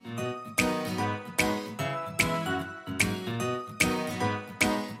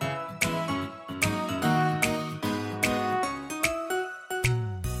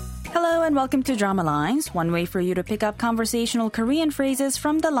and welcome to Drama Lines, one way for you to pick up conversational Korean phrases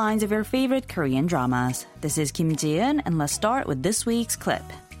from the lines of your favorite Korean dramas. This is Kim Ji-eun, and let's start with this week's clip.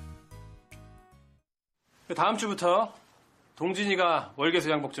 다음 주부터 동진이가 월계수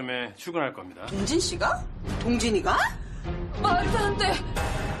양복점에 출근할 겁니다. 동진씨가? 동진이가? 말도 안 돼!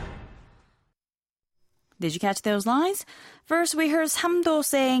 Did you catch those lines? First, we heard Samdo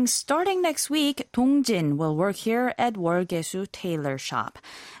saying, starting next week, Dong-jin will work here at Wolgyesu Tailor Shop.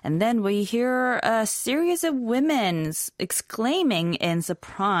 And then we hear a series of women exclaiming in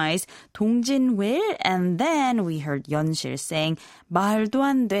surprise, Dong-jin will? And then we heard Yeon-sil saying, 말도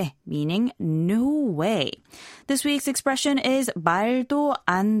안 돼, meaning no way. This week's expression is 말도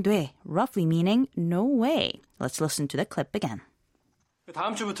안 돼, roughly meaning no way. Let's listen to the clip again.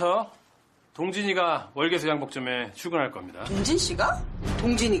 다음 주부터 동진이가 월계수 양복점에 출근할 겁니다. 동진씨가?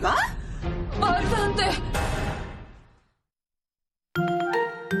 동진이가? 말도 안 돼!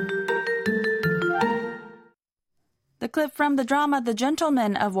 The clip from the drama The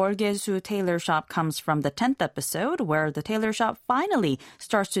Gentleman of Wolgyesu Tailor Shop comes from the 10th episode, where the tailor shop finally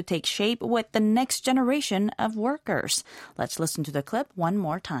starts to take shape with the next generation of workers. Let's listen to the clip one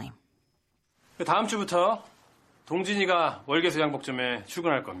more time. 다음 주부터 동진이가 월계수 양복점에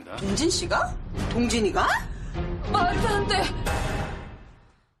출근할 겁니다. 동진씨가? 동진이가? 말도 안 돼!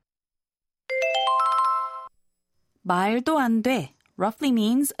 말도 안 돼 roughly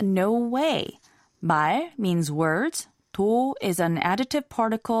means no way. 말 means words. 도 is an additive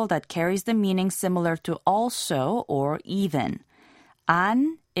particle that carries the meaning similar to also or even.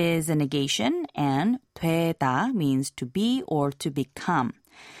 안 is a negation, and 되다 means to be or to become.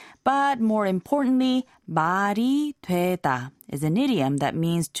 But more importantly, 말이 되다 is an idiom that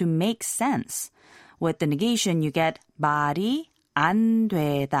means to make sense. With the negation, you get 말이 안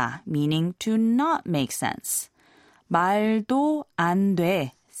되다, meaning to not make sense. 말도 안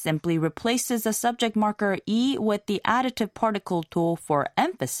돼 simply replaces the subject marker 이 with the additive particle 도 for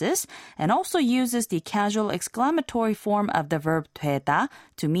emphasis, and also uses the casual exclamatory form of the verb 되다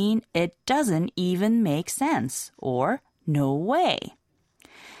to mean it doesn't even make sense, or no way.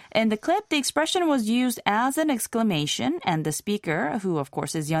 In the clip, the expression was used as an exclamation, and the speaker, who of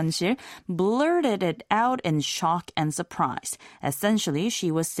course is Yeon-sil, blurted it out in shock and surprise. Essentially,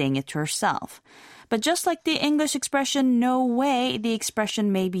 she was saying it to herself. But just like the English expression no way, the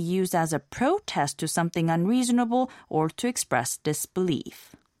expression may be used as a protest to something unreasonable or to express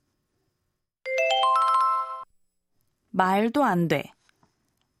disbelief. 말도 안 돼.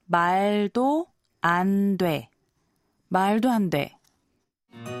 말도 안 돼. 말도 안 돼.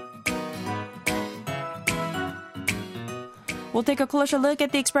 We'll take a closer look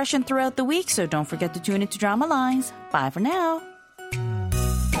at the expression throughout the week, so don't forget to tune into Drama Lines. Bye for now.